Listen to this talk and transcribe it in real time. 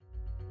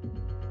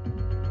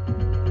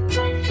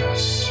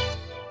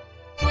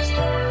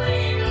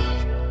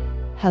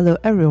Hello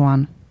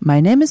everyone, my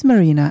name is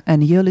Marina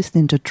and you're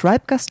listening to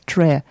Tribecast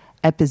 3,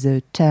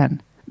 episode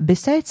 10.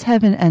 Besides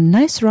having a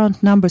nice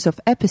round numbers of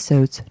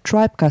episodes,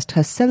 Tribecast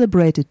has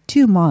celebrated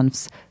 2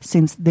 months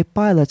since the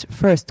pilot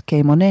first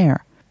came on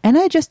air. And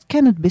I just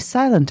cannot be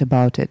silent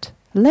about it.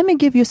 Let me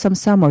give you some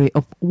summary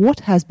of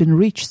what has been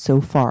reached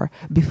so far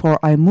before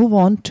I move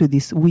on to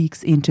this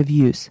week's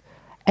interviews.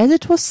 As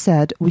it was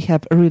said, we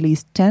have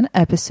released 10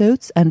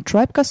 episodes and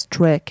Tribecast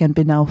 3 can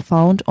be now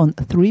found on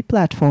 3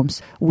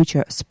 platforms, which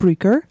are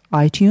Spreaker,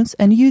 iTunes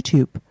and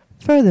YouTube.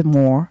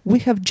 Furthermore, we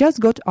have just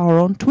got our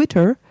own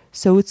Twitter,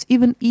 so it's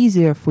even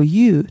easier for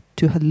you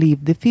to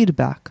leave the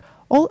feedback.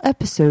 All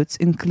episodes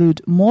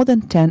include more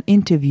than 10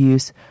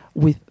 interviews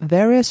with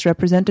various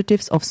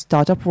representatives of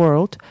startup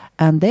world,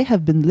 and they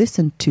have been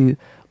listened to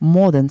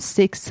more than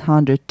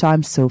 600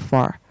 times so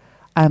far.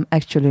 I'm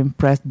actually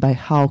impressed by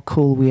how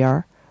cool we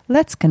are.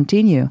 Let's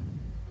continue.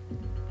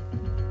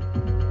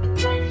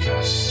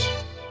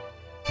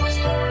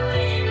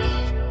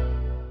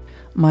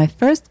 My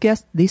first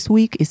guest this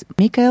week is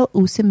Mikael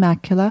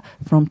Uusimäkelä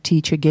from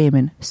Teacher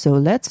Gaming. So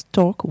let's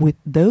talk with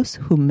those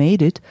who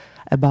made it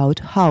about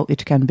how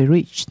it can be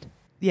reached.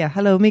 Yeah,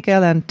 hello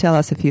Mikael, and tell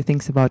us a few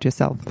things about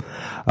yourself.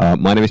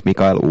 My name is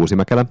Mikael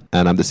Uusimäkelä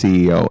and I'm the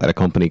CEO at a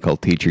company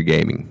called Teacher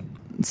Gaming.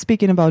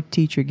 Speaking about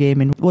Teacher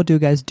Gaming, what do you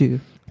guys do?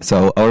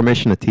 So our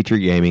mission at Teacher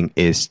Gaming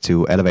is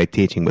to elevate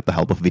teaching with the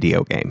help of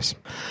video games.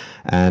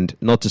 And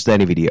not just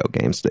any video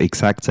games, the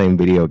exact same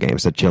video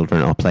games that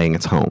children are playing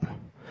at home.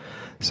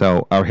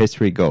 So our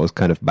history goes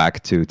kind of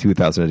back to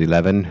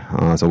 2011,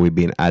 so we've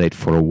been at it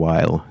for a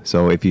while.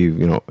 So if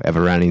you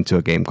ever ran into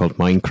a game called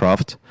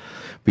Minecraft,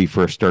 we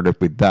first started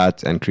with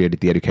that and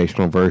created the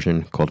educational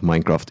version called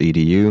Minecraft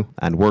EDU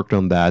and worked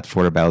on that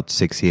for about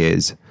 6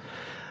 years.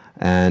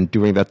 And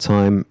during that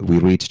time, we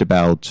reached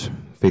about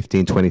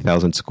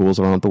 20,000 schools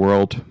around the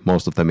world,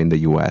 most of them in the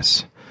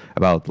US.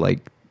 About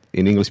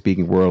in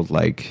English-speaking world,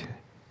 8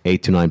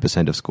 to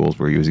 9% of schools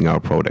were using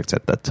our products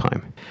at that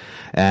time.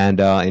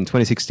 And in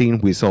 2016,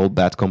 we sold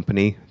that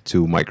company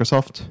to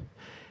Microsoft.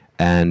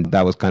 And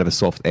that was kind of a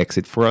soft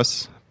exit for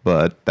us.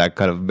 But that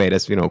kind of made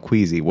us,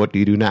 queasy. What do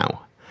you do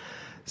now?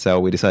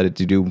 So we decided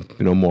to do,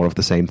 more of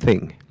the same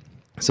thing.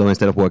 So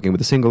instead of working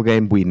with a single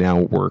game, we now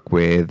work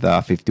with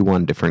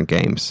 51 different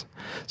games.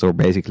 So we're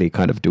basically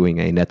kind of doing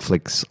a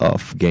Netflix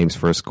of games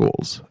for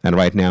schools. And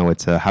right now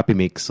it's a happy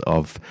mix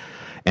of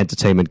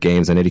entertainment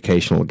games and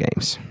educational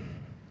games.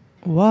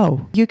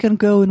 Wow. You can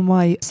go in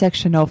my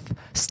section of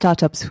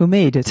startups who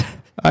made it.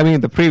 I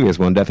mean, the previous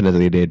one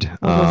definitely did.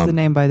 What was the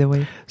name, by the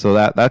way? So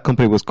that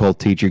company was called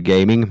Teacher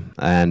Gaming,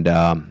 and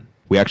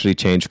we actually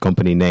changed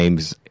company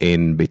names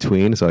in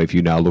between. So if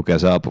you now look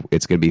us up,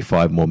 it's going to be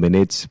 5 more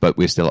minutes, but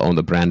we still own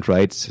the brand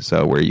rights.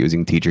 So we're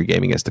using Teacher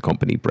Gaming as the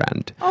company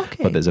brand.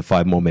 Okay. But there's a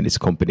 5 more minutes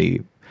company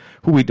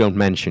who we don't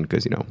mention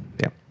because,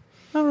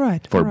 All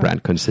right. For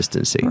brand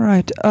consistency. All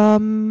right.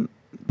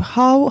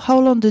 How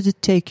long did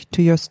it take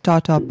to your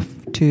startup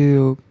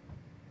to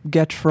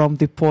get from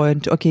the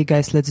point, okay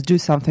guys, let's do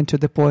something, to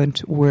the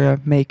point we're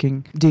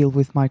making deal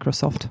with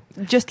Microsoft?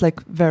 Just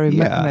very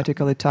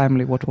mathematically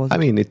timely, what was it? I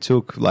mean, it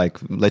took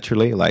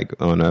literally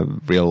on a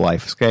real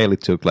life scale, it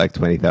took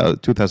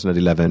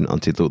 2011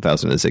 until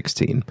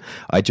 2016.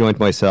 I joined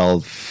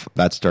myself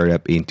that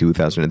startup in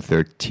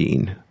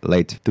 2013,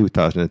 late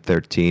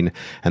 2013.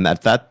 And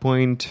at that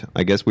point,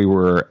 I guess we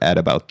were at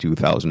about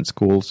 2,000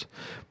 schools,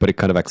 but it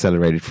kind of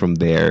accelerated from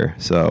there.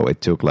 So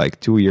it took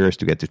 2 years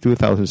to get to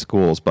 2,000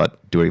 schools, but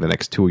during the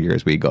next 2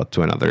 years, we got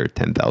to another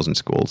 10,000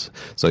 schools.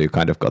 So you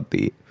kind of got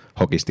the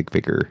hockey stick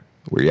figure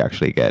where you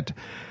actually get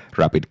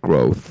rapid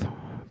growth.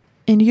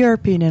 In your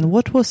opinion,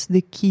 what was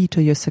the key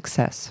to your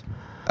success?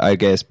 I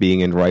guess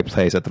being in the right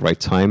place at the right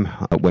time.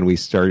 When we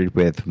started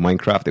with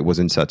Minecraft, it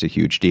wasn't such a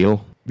huge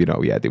deal.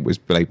 It was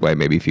by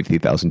maybe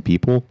 50,000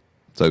 people.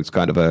 So it's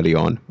kind of early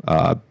on.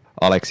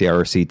 Alexia,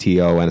 our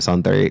CTO, and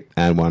Santeri,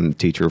 and one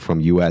teacher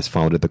from US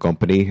founded the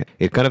company.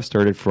 It kind of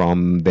started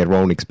from their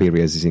own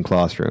experiences in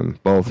classroom.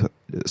 Both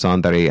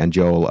Santeri and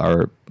Joel,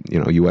 our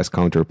US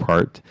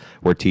counterpart,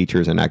 were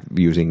teachers and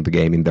using the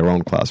game in their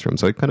own classroom.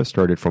 So it kind of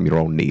started from your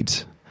own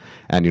needs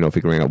and,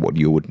 figuring out what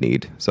you would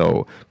need.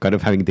 So kind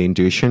of having the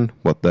intuition,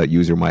 what the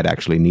user might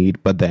actually need,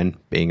 but then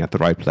being at the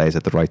right place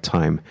at the right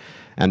time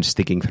and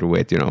sticking through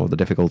it, the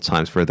difficult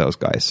times for those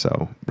guys.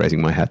 So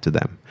raising my hat to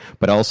them.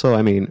 But also,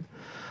 I mean,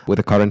 with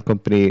the current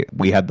company,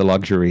 we had the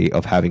luxury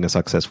of having a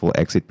successful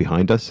exit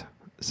behind us.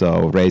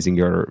 So raising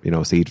your,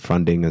 seed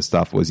funding and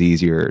stuff was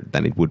easier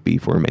than it would be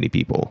for many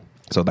people.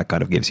 So that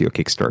kind of gives you a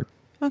kickstart.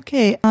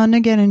 Okay. And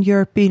again, in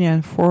your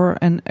opinion, for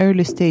an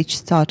early stage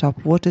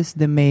startup, what is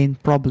the main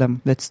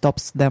problem that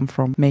stops them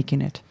from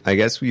making it? I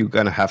guess you're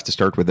going to have to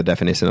start with the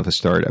definition of a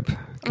startup,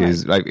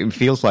 because it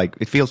feels like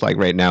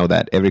right now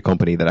that every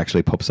company that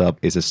actually pops up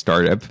is a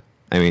startup.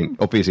 I mean,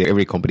 obviously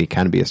every company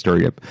can be a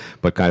startup,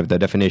 but kind of the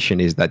definition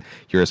is that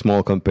you're a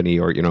small company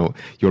or,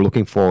 you're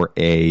looking for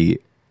a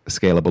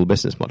scalable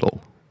business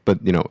model. But,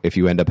 if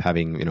you end up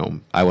having,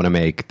 I want to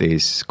make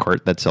this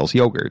cart that sells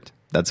yogurt,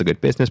 that's a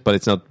good business, but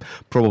it's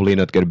probably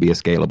not going to be a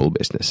scalable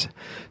business.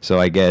 So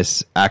I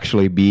guess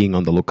actually being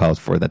on the lookout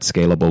for that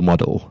scalable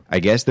model. I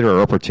guess there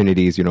are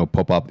opportunities,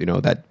 pop up,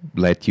 that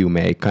let you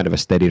make kind of a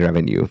steady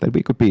revenue that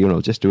we could be,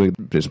 just doing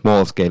a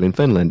small scale in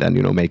Finland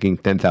and, making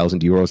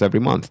 10,000 euros every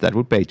month. That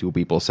would pay 2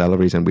 people's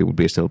salaries and we would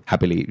be still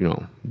happily,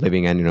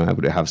 living and, I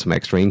would have some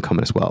extra income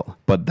as well.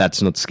 But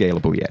that's not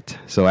scalable yet.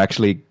 So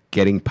actually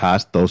getting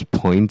past those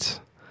points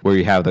where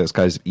you have those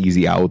guys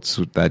easy outs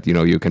that,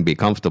 you can be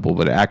comfortable,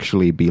 but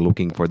actually be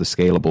looking for the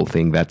scalable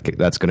thing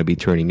that's going to be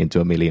turning into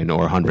 $1 million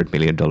or $100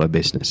 million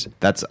business.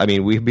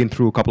 We've been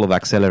through a couple of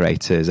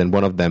accelerators, and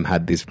one of them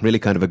had this really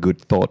kind of a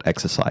good thought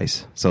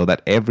exercise, so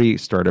that every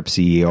startup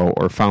CEO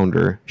or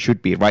founder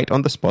should be right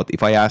on the spot.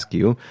 If I ask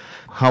you,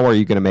 how are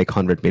you going to make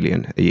 100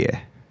 million a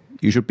year?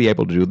 You should be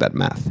able to do that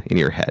math in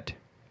your head.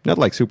 Not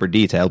like super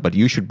detailed, but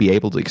you should be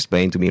able to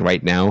explain to me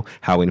right now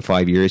how in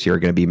 5 years you're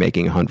going to be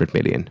making 100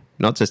 million.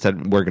 Not just that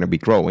we're going to be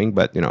growing,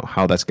 but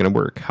how that's going to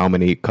work, how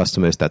many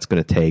customers that's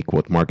going to take,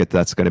 what market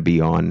that's going to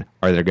be on.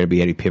 Are there going to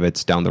be any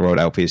pivots down the road?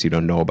 Obviously, you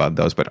don't know about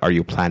those, but are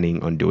you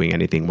planning on doing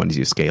anything once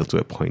you scale to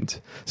a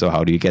point? So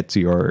how do you get to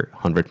your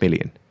 100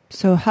 million?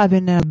 So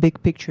having a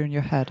big picture in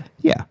your head.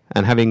 Yeah,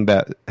 and having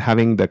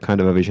the kind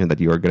of a vision that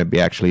you are going to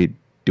be actually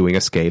doing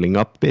a scaling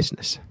up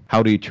business.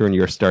 How do you turn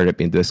your startup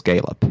into a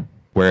scale up,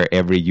 where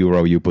every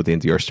euro you put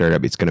into your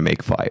startup, it's going to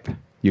make 5?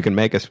 You can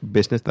make a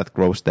business that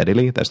grows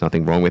steadily. There's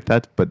nothing wrong with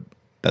that, but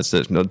that's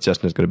not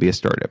going to be a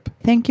startup.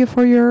 Thank you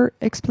for your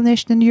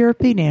explanation and your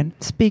opinion.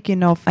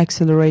 Speaking of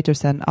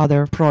accelerators and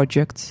other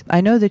projects,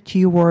 I know that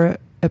you were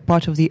a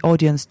part of the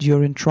audience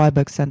during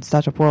Tribex and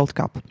Startup World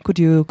Cup. Could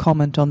you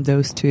comment on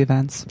those 2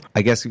 events?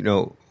 I guess,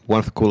 one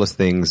of the coolest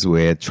things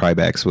with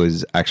Tribex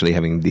was actually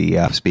having the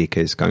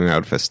speakers coming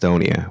out of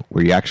Estonia,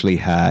 where you actually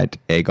had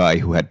a guy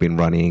who had been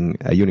running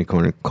a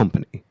unicorn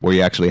company, where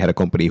you actually had a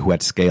company who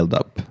had scaled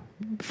up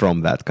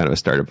from that kind of a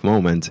startup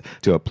moment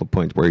to a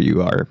point where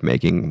you are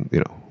making,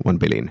 1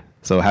 billion.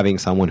 So having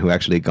someone who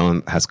actually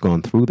has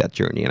gone through that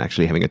journey and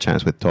actually having a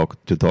chance to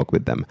talk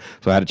with them.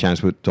 So I had a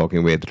chance with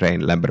talking with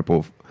Rein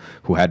Lemberpuu,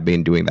 who had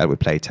been doing that with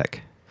Playtech.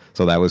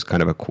 So that was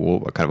kind of a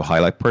cool, kind of a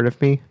highlight part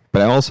of me.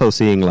 But I also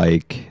seeing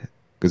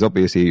because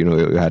obviously,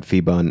 you had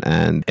Fiban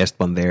and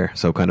Estban there,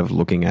 so kind of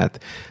looking at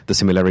the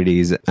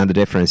similarities and the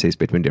differences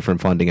between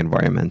different funding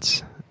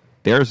environments.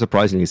 They're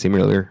surprisingly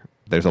similar.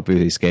 There's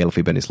obviously scale.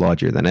 Fiban is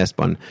larger than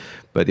Estban,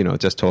 but,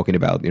 just talking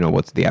about,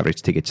 what the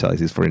average ticket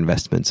sizes for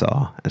investments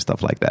are and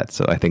stuff like that.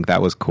 So I think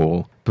that was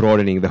cool.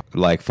 Broadening the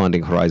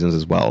funding horizons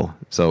as well,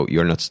 so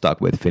you're not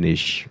stuck with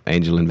Finnish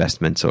angel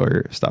investments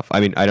or stuff. I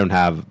don't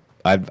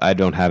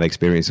have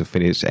experience of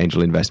Finnish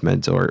angel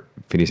investments or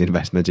Finnish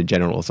investments in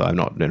general, so I'm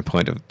not in a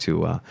point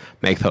to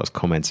make those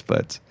comments.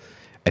 But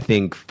I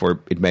think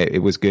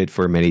it was good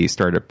for many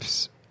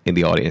startups in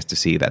the audience to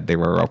see that there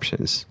were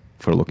options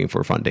for looking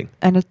for funding.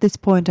 And at this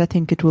point, I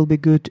think it will be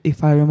good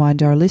if I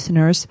remind our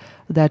listeners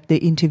that the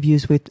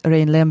interviews with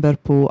Rein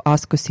Lemberpuu,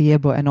 Asko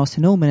Siebo, and Ossi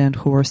Numminen,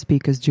 who were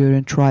speakers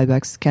during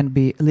Tribex, can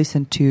be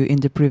listened to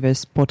in the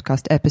previous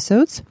podcast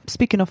episodes.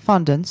 Speaking of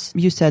fundings,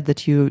 you said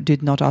that you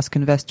did not ask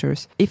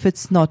investors. If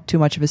it's not too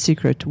much of a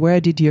secret, where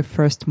did your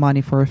first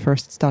money for a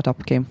first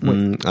startup came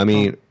from?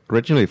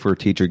 Originally for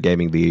Teacher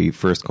Gaming, the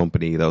first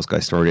company, those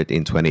guys started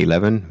in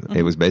 2011. Mm-hmm.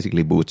 It was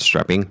basically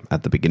bootstrapping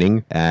at the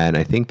beginning. And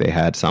I think they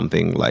had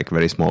something like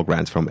very small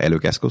grants from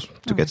Ely-keskus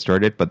to get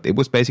started. But it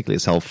was basically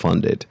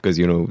self-funded because,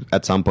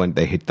 at some point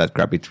they hit that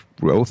rapid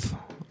growth.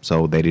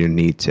 So they didn't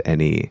need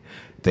any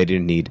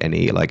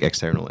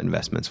external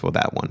investments for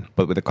that one.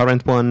 But with the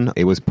current one,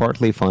 it was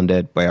partly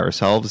funded by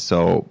ourselves.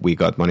 So we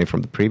got money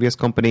from the previous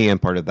company, and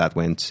part of that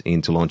went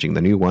into launching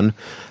the new one.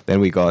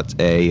 Then we got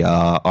a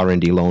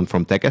R&D loan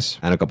from Tekes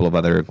and a couple of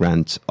other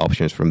grant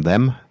options from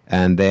them.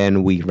 And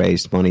then we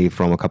raised money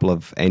from a couple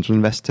of angel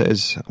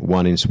investors,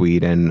 one in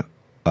Sweden,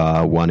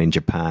 one in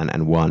Japan,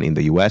 and one in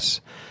the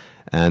US.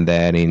 And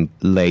then in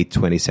late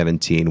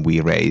 2017, we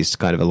raised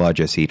kind of a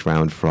larger seed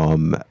round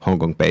from Hong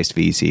Kong-based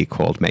VC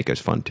called Makers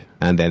Fund.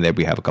 And then there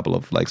we have a couple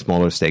of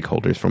smaller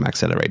stakeholders from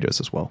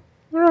accelerators as well.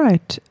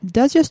 Right.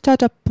 Does your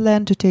startup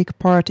plan to take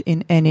part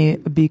in any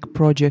big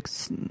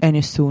projects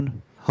any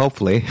soon?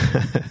 Hopefully.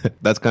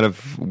 That's kind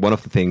of one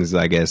of the things,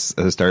 I guess,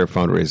 as a startup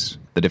founder is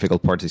the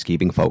difficult part is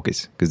keeping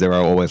focus because there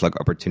are always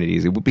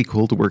opportunities. It would be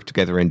cool to work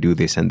together and do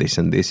this and this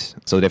and this.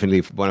 So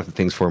definitely one of the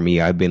things for me,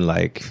 I've been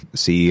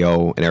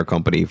CEO in our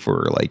company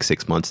for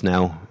 6 months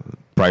now.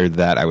 Prior to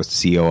that, I was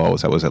the COO,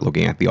 so I was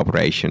looking at the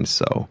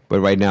operations. But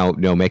right now,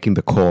 making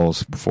the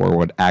calls for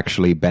what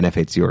actually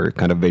benefits your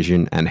kind of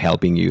vision and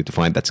helping you to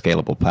find that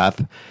scalable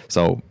path.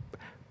 So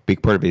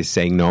big part of it is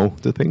saying no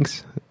to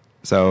things.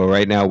 So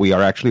right now we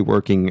are actually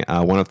working,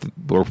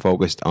 we're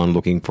focused on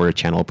looking for a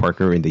channel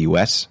partner in the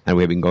US. And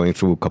we've been going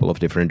through a couple of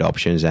different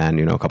options and,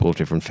 a couple of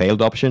different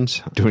failed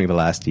options during the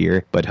last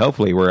year. But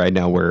hopefully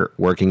we're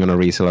working on a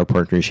reseller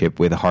partnership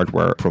with a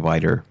hardware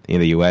provider in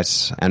the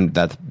US. And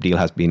that deal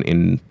has been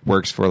in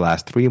works for the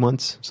last 3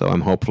 months. So I'm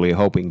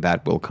hoping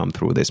that will come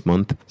through this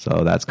month.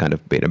 So that's kind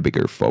of been a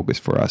bigger focus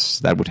for us.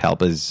 That would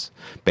help us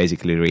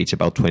basically reach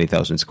about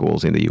 20,000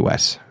 schools in the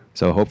US.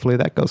 So hopefully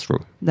that goes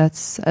through.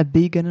 That's a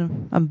big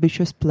and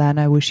ambitious plan.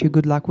 I wish you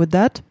good luck with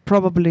that.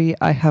 Probably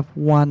I have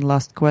one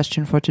last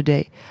question for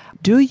today.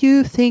 Do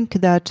you think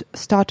that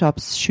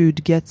startups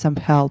should get some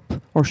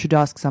help or should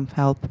ask some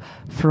help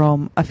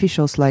from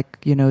officials like,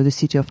 the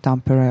city of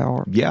Tampere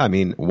or... Yeah, I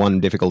mean, one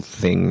difficult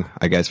thing,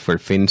 I guess, for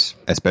Finns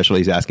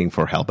especially is asking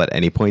for help at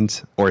any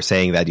point or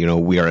saying that,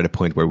 we are at a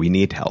point where we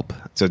need help.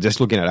 So just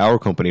looking at our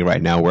company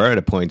right now, we're at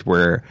a point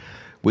where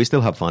we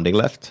still have funding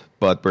left,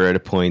 but we're at a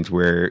point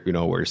where,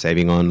 we're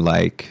saving on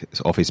like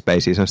office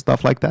spaces and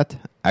stuff like that.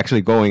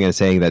 Actually going and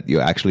saying that you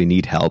actually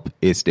need help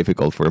is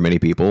difficult for many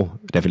people.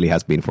 Definitely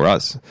has been for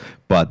us.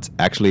 But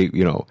actually,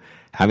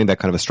 having that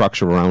kind of a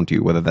structure around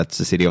you, whether that's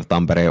the city of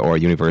Tampere or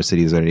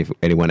universities or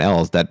anyone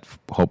else,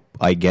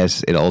 I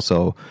guess it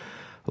also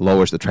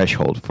lowers the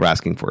threshold for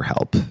asking for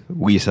help.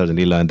 We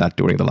certainly learned that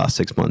during the last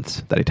 6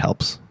 months, that it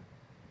helps.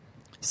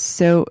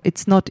 So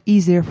it's not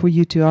easier for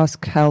you to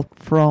ask help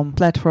from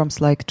platforms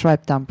like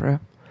Tribe Tampere,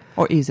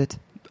 or is it?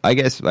 I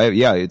guess,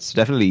 it's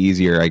definitely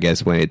easier, I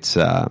guess, when it's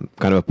kind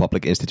of a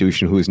public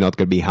institution who's not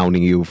going to be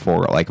hounding you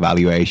for like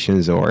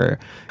valuations or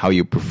how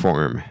you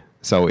perform.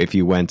 So if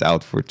you went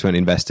out to an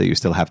investor, you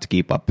still have to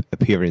keep up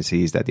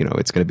appearances that,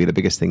 it's going to be the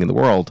biggest thing in the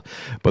world.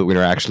 But when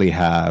you actually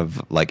have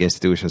like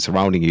institutions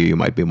surrounding you, you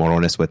might be more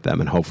honest with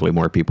them, and hopefully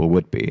more people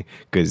would be,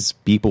 because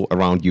people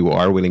around you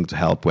are willing to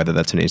help, whether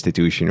that's an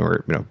institution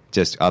or,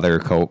 just other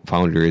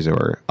co-founders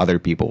or other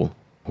people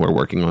who are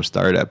working on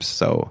startups.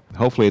 So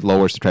hopefully it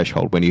lowers the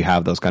threshold when you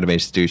have those kind of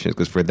institutions,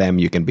 because for them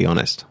you can be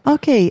honest.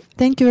 Okay,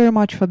 thank you very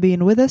much for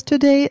being with us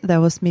today. That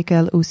was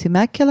Mikael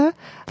Uusi-Mäkelä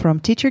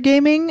from Teacher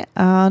Gaming,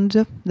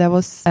 and that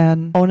was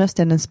an honest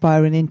and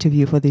inspiring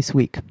interview for this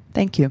week.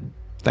 Thank you.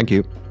 Thank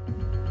you.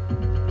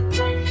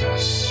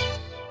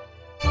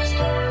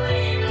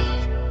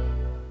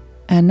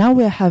 And now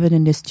we're having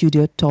in the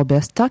studio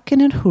Tobias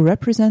Takkinen, who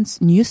represents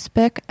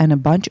Newspec and a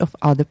bunch of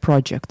other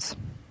projects.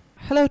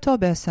 Hello,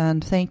 Tobias,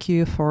 and thank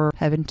you for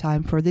having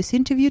time for this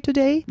interview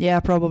today. Yeah, I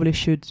probably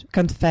should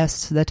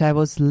confess that I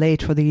was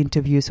late for the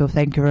interview, so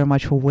thank you very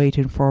much for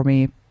waiting for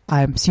me.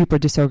 I'm super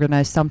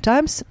disorganized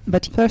sometimes,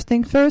 but first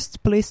thing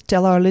first, please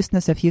tell our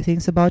listeners a few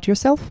things about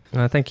yourself.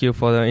 Thank you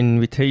for the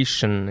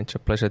invitation. It's a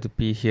pleasure to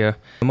be here.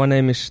 My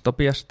name is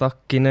Tobias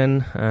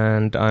Takkinen,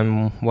 and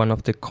I'm one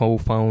of the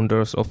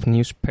co-founders of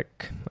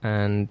Newspec,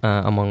 and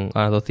among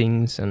other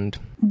things. And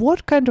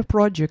what kind of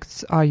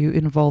projects are you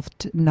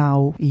involved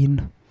now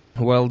in?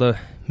 Well, the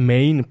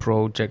main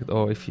project,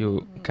 or if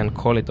you can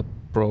call it a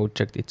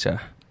project, it's a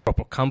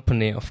proper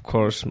company, of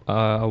course,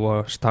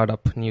 our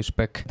startup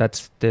Newspec.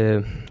 That's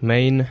the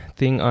main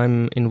thing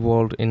I'm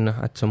involved in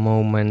at the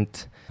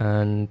moment.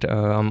 And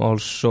I'm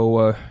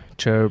also a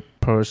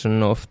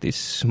chairperson of this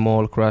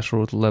small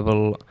grassroots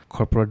level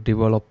corporate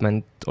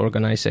development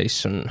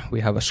organization.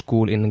 We have a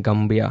school in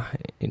Gambia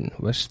in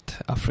West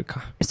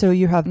Africa. So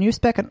you have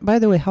Newspec, and by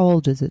the way, how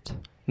old is it?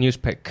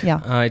 Newspec.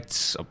 Yeah.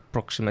 It's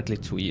approximately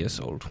 2 years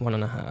old,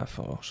 1.5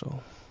 or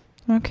so.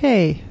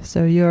 Okay,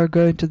 so you're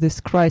going to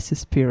this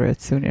crisis period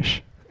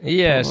soonish.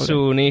 Yeah,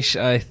 soonish.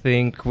 I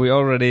think we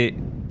already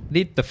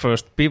did the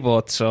first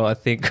pivot, so I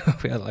think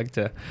we are like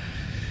the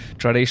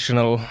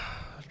traditional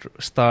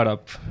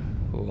startup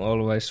who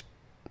always,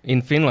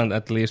 in Finland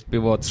at least,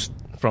 pivots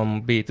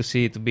from B to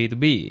C to B to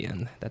B,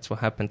 and that's what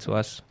happened to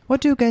us.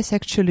 What do you guys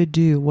actually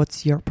do?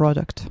 What's your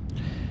product?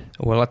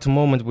 Well, at the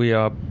moment we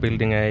are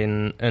building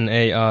an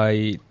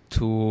AI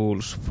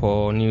tools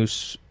for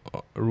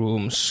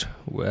newsrooms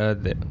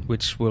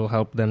which will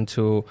help them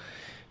to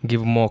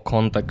give more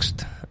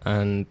context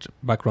and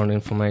background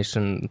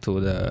information to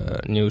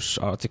the news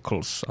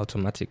articles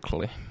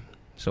automatically.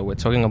 So we're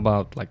talking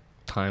about like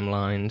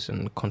timelines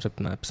and concept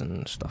maps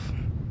and stuff.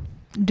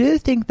 Do you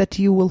think that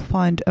you will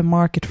find a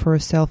market for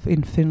yourself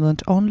in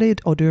Finland only,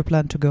 or do you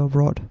plan to go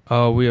abroad?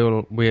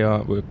 We're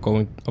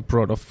going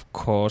abroad, of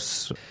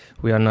course.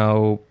 We are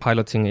now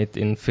piloting it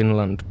in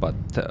Finland, but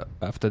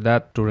after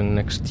that, during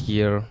next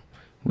year,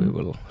 we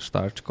will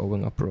start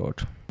going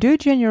abroad. Do you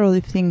generally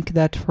think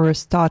that for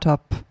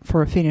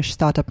a Finnish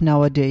startup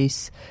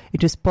nowadays,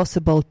 it is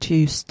possible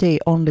to stay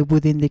only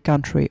within the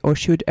country, or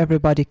should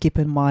everybody keep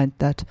in mind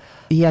that,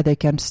 they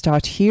can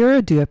start here,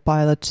 do a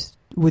pilot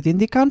within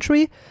the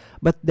country,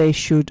 but they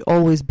should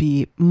always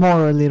be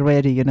morally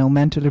ready,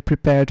 mentally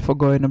prepared for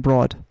going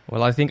abroad?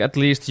 Well, I think at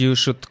least you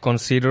should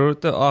consider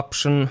the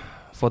option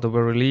for the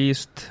very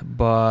least,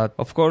 but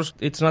of course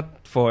it's not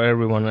for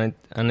everyone,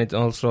 and it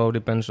also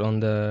depends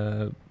on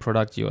the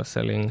product you are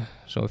selling.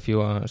 So if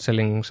you are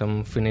selling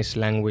some Finnish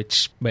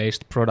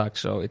language-based product,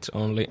 so it's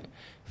only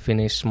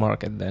Finnish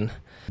market then.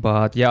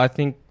 But I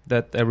think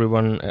that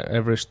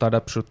every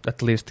startup should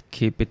at least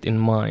keep it in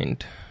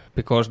mind,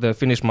 because the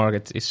Finnish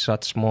market is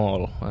such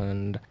small,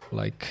 and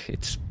like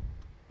it's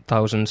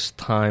thousands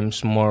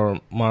times more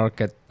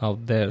market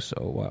out there,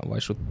 so why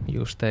should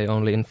you stay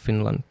only in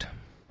Finland?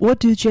 What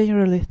do you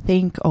generally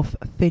think of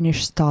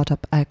Finnish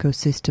startup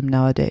ecosystem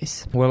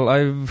nowadays? Well,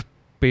 I've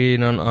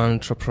been an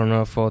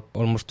entrepreneur for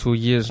almost 2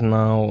 years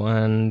now,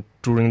 and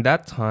during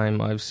that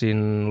time I've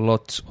seen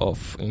lots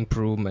of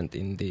improvement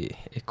in the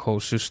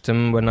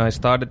ecosystem. When I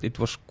started, it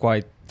was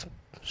quite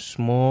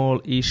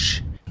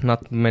small-ish.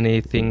 Not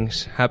many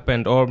things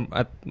happened, or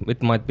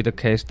it might be the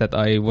case that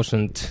I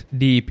wasn't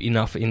deep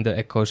enough in the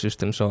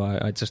ecosystem, so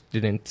I just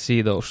didn't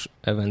see those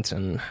events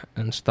and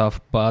stuff.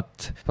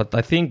 But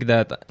I think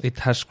that it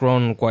has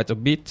grown quite a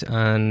bit,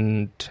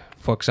 and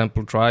for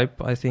example, Tribe,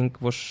 I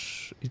think,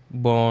 was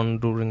born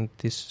during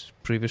this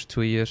previous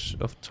 2 years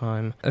of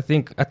time. I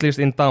think at least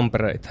in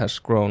Tampere it has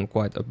grown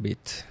quite a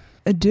bit.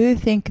 Do you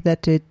think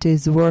that it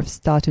is worth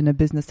starting a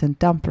business in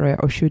Tampere,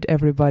 or should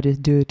everybody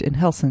do it in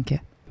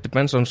Helsinki?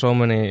 Depends on so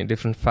many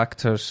different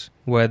factors.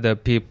 Where the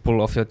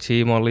people of your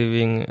team are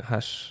living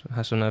has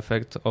an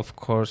effect, of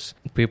course.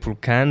 People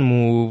can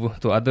move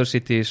to other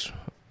cities,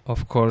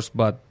 of course,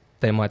 but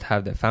they might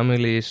have their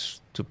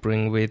families to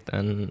bring with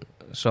and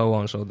so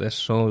on. So there's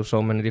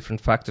so many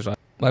different factors.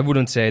 I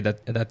wouldn't say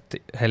that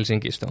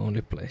Helsinki is the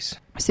only place.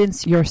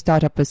 Since your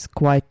startup is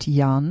quite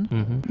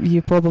young,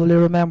 you probably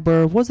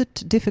remember, was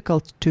it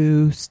difficult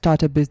to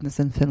start a business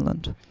in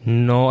Finland?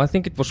 No, I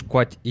think it was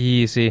quite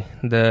easy.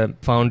 The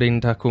founding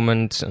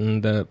documents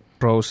and the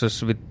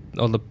process with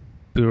all the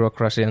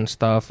bureaucracy and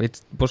stuff, it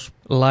was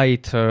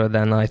lighter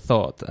than I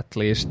thought, at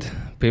least.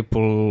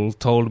 People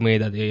told me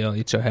that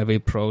it's a heavy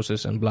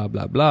process and blah,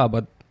 blah, blah,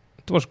 but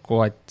it was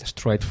quite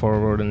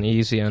straightforward and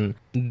easy, and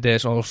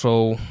there's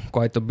also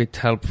quite a bit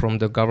help from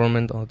the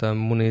government or the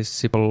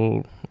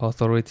municipal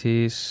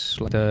authorities,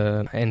 like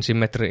the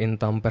Ensimetri in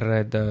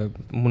Tampere, the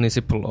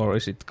municipal, or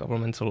is it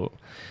governmental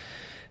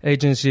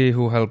agency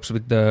who helps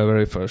with the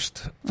very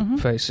first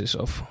phases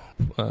of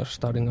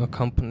starting a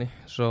company.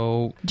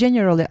 So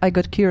generally, I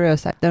got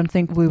curious. I don't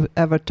think we've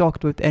ever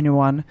talked with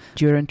anyone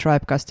during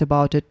Tribecast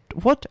about it.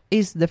 What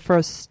is the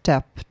first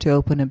step to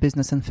open a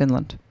business in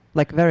Finland?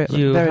 Like very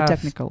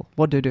technical.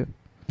 What do you do?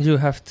 You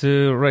have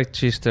to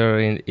register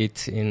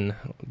in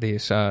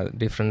these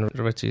different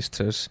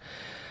registers,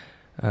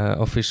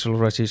 official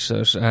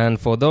registers, and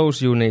for those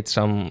you need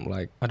some,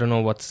 like, I don't know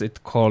what's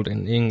it called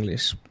in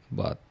English,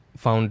 but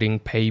founding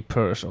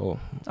papers or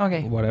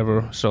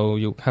whatever. So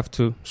you have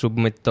to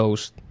submit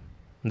those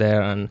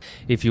there, and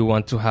if you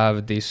want to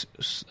have this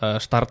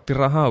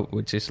starttiraha,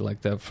 which is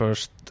like the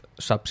first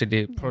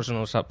subsidy,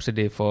 personal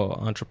subsidy for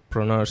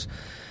entrepreneurs,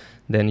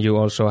 then you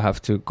also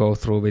have to go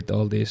through with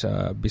all these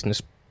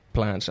business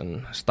plans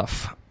and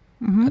stuff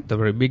at the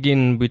very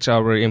beginning, which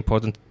are very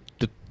important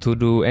to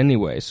do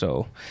anyway.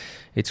 So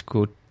it's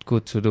good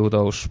to do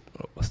those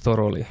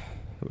thoroughly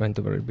in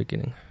the very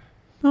beginning.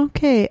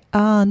 Okay,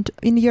 and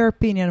in your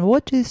opinion,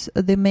 what is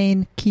the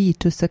main key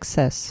to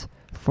success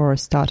for a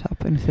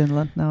startup in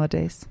Finland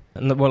nowadays?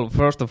 Well,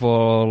 first of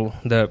all,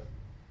 the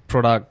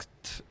product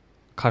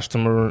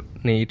customer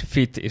need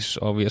fit is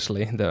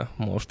obviously the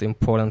most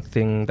important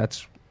thing.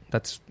 That's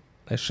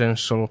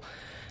essential,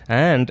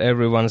 and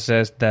everyone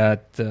says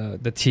that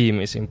the team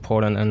is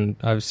important, and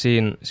I've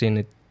seen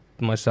it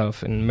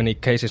myself in many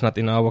cases, not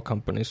in our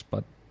companies,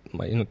 but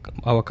in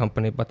our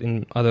company, but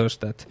in others,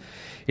 that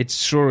it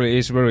surely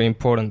is very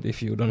important.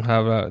 If you don't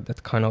have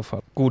that kind of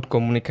a good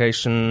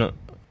communication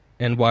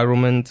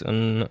environment,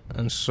 and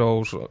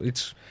so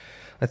it's,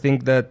 I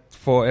think that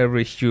for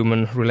every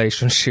human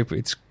relationship,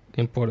 it's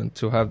important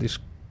to have this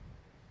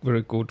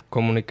very good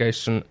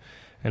communication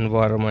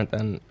environment,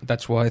 and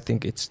that's why I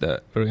think it's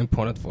very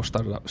important for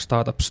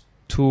startups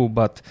too.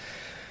 But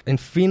in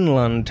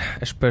Finland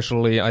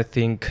especially, I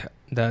think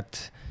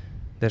that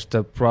there's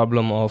the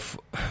problem of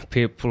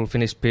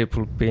Finnish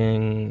people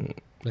being,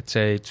 let's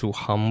say, too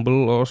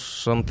humble or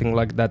something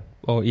like that,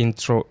 or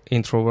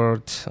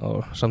introvert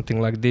or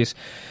something like this.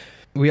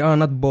 We are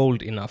not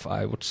bold enough,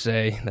 I would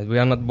say, that we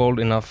are not bold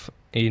enough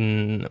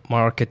in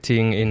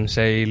marketing, in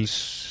sales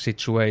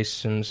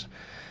situations.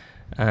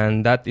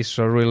 And that is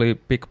a really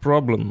big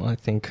problem, I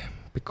think,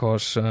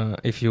 because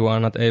if you are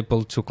not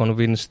able to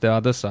convince the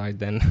other side,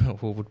 then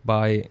who would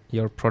buy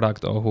your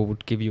product or who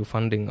would give you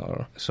funding?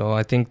 So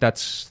I think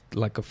that's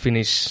like a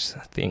Finnish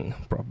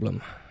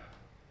problem.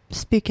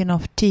 Speaking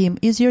of team,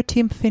 is your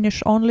team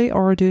Finnish only,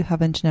 or do you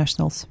have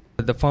internationals?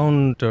 The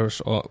founders,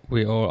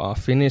 we all are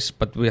Finnish,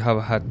 but we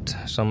have had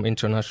some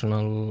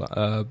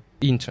international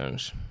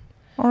interns.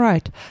 All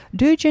right.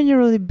 Do you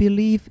generally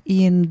believe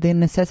in the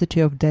necessity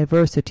of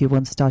diversity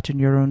when starting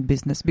your own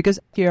business? Because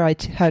here I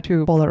had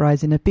two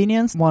polarizing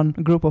opinions. One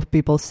group of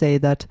people say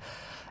that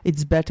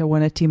it's better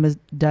when a team is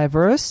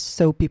diverse,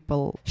 so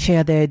people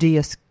share their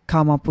ideas,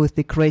 come up with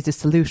the crazy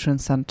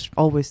solutions and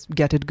always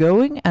get it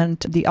going. And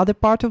the other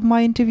part of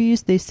my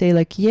interviews, they say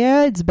like,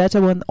 yeah, it's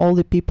better when all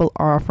the people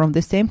are from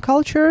the same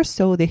culture,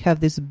 so they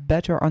have this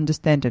better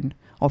understanding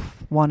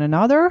of one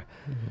another.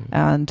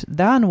 And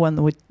then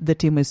when the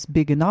team is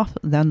big enough,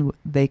 then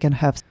they can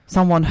have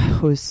someone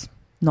who's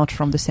not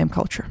from the same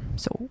culture.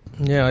 So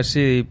yeah, I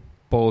see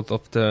both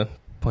of the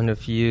point of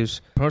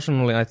views.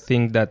 Personally, I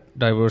think that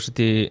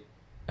diversity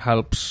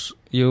helps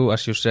you,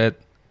 as you said,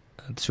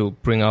 to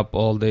bring up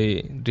all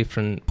the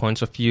different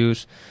points of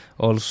views.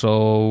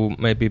 Also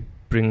maybe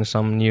bring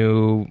some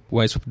new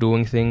ways of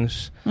doing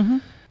things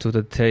to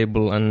the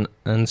table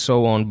and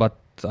so on. But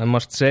I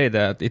must say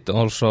that it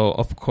also,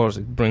 of course,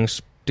 it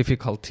brings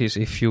difficulties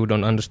if you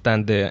don't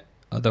understand the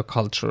other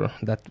culture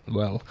that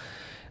well,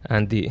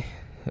 and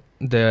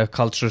the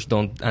cultures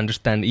don't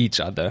understand each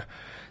other.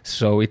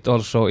 So it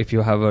also, if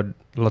you have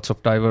lots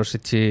of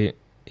diversity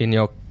in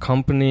your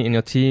company, in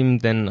your team,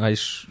 then I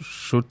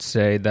should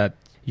say that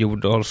you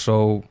would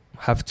also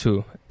have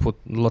to put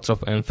lots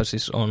of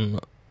emphasis on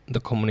the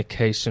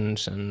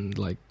communications and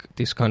like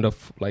this kind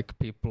of like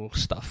people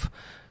stuff.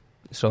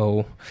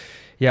 So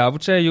yeah, I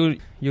would say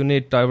you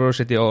need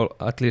diversity, or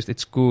at least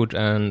it's good,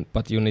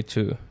 but you need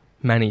to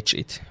manage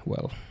it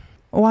well.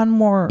 One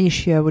more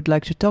issue I would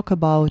like to talk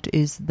about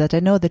is that I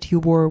know that you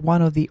were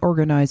one of the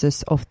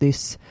organizers of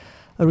this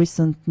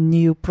recent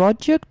new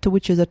project,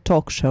 which is a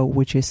talk show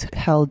which is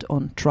held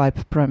on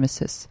Tribe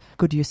premises.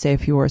 Could you say a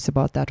few words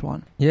about that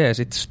one? Yes,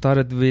 it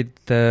started with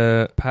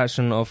the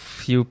passion of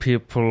few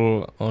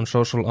people on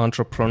social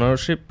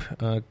entrepreneurship.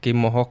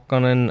 Kimmo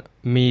Hokkanen,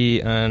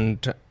 me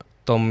and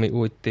Tommi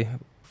Uitti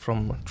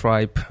from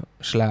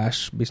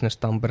Tribe/Business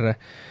Tampere.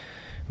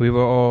 We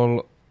were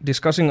all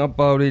discussing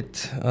about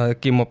it.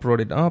 Kimmo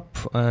brought it up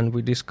and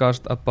we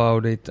discussed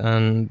about it,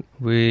 and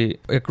we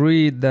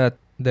agreed that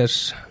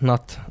there's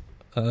not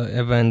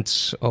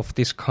events of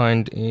this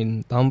kind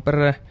in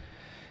Tampere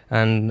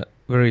and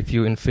very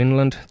few in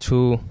Finland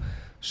too.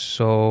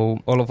 So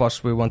all of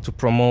us, we want to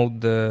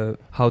promote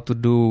how to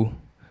do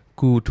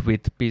good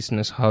with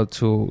business, how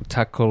to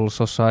tackle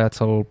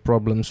societal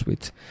problems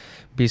with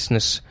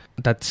business.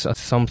 That's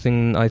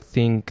something I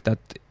think that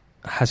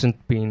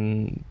hasn't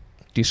been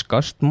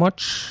discussed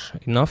much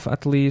enough,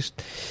 at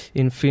least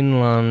in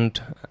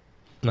Finland,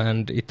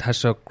 and it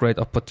has a great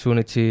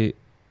opportunity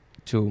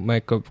to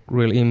make a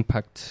real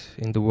impact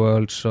in the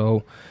world.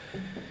 So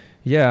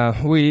yeah,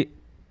 we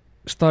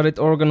started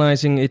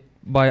organizing it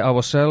by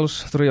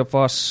ourselves, 3 of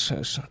us,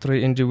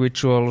 3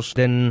 individuals.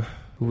 Then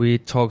we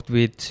talked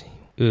with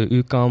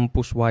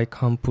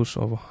Y-Campus,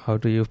 or how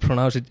do you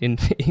pronounce it in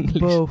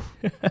English? Both.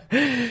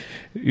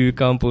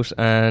 Y-Campus,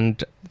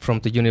 and from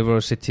the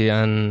university,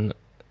 and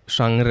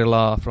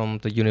Shangri-La from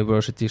the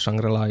university.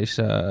 Shangri-La is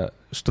a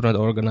student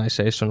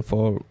organization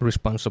for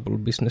responsible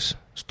business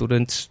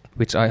students,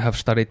 which I have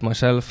studied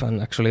myself,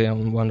 and actually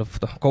I'm one of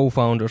the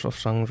co-founders of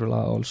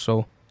Shangri-La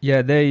also.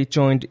 Yeah, they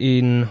joined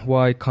in,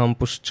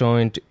 Y-Campus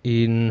joined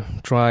in,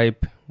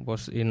 Tribe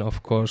was in,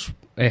 of course,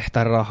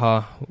 Ehtä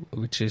Raha,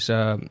 which is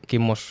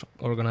Kimmo's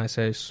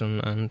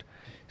organization. And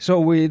so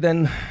we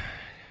then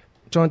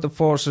joined the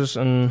forces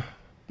and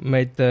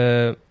made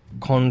the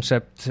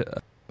concept.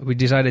 We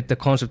decided the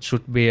concept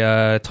should be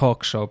a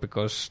talk show,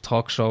 because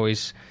talk show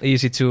is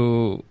easy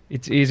to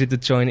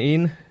join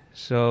in,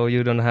 so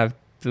you don't have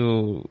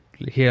to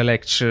hear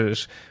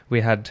lectures.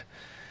 We had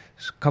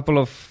a couple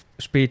of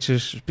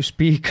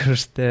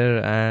speakers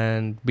there,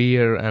 and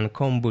beer and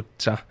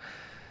kombucha.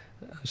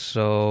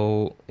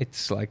 So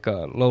it's like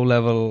a low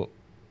level,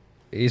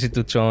 easy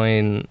to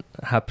join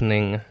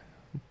happening,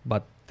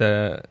 but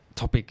the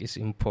topic is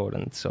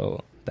important.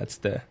 So that's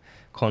the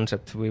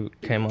concept we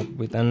came up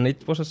with, and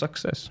it was a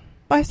success.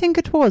 I think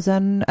it was,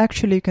 and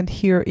actually you can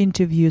hear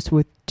interviews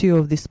with 2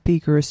 of the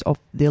speakers of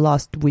the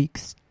last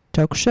week's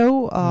talk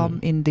show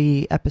in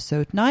the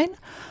episode 9.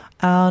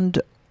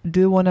 And do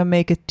you want to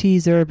make a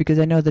teaser, because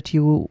I know that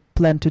you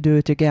plan to do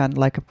it again,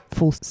 like a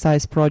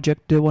full-size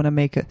project? Do you want to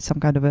make some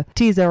kind of a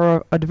teaser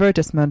or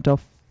advertisement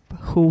of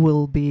who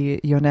will be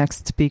your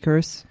next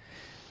speakers?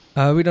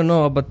 We don't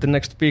know about the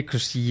next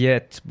speakers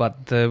yet,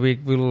 but we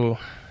will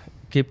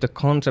keep the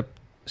concept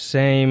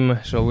same.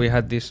 So we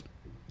had this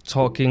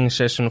talking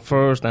session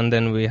first, and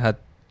then we had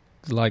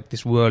like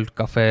this World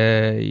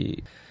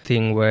Cafe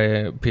thing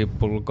where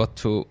people got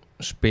to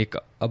speak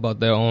about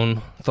their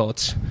own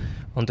thoughts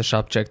on the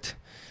subject.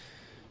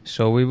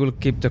 So we will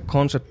keep the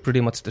concept pretty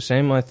much the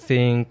same, I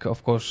think.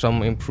 Of course,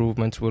 some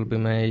improvements will be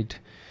made.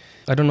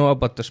 I don't know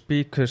about the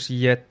speakers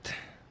yet,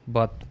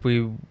 but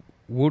we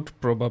would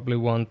probably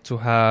want to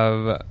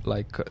have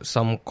like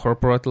some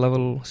corporate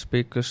level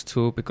speakers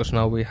too, because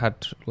now we had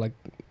like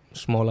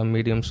small and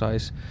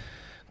medium-sized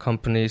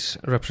companies,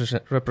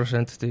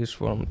 representatives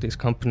from these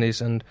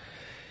companies, and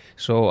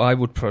so I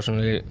would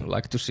personally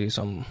like to see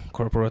some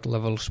corporate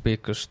level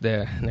speakers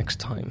there next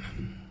time.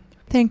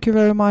 Thank you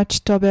very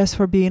much, Tobias,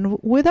 for being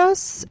with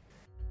us.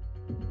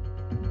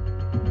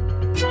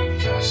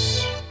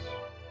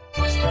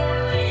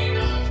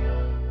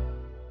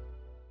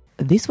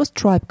 This was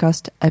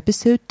Tribecast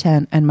episode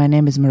 10, and my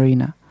name is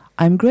Marina.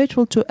 I'm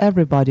grateful to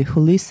everybody who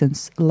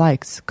listens,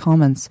 likes,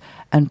 comments,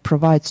 and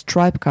provides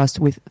Tribecast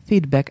with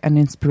feedback and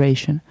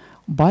inspiration.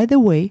 By the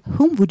way,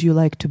 whom would you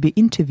like to be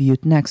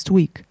interviewed next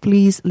week?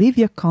 Please leave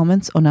your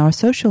comments on our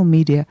social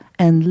media,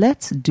 and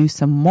let's do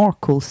some more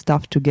cool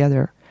stuff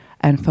together.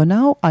 And for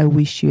now, I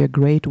wish you a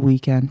great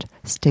weekend.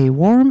 Stay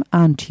warm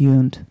and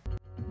tuned.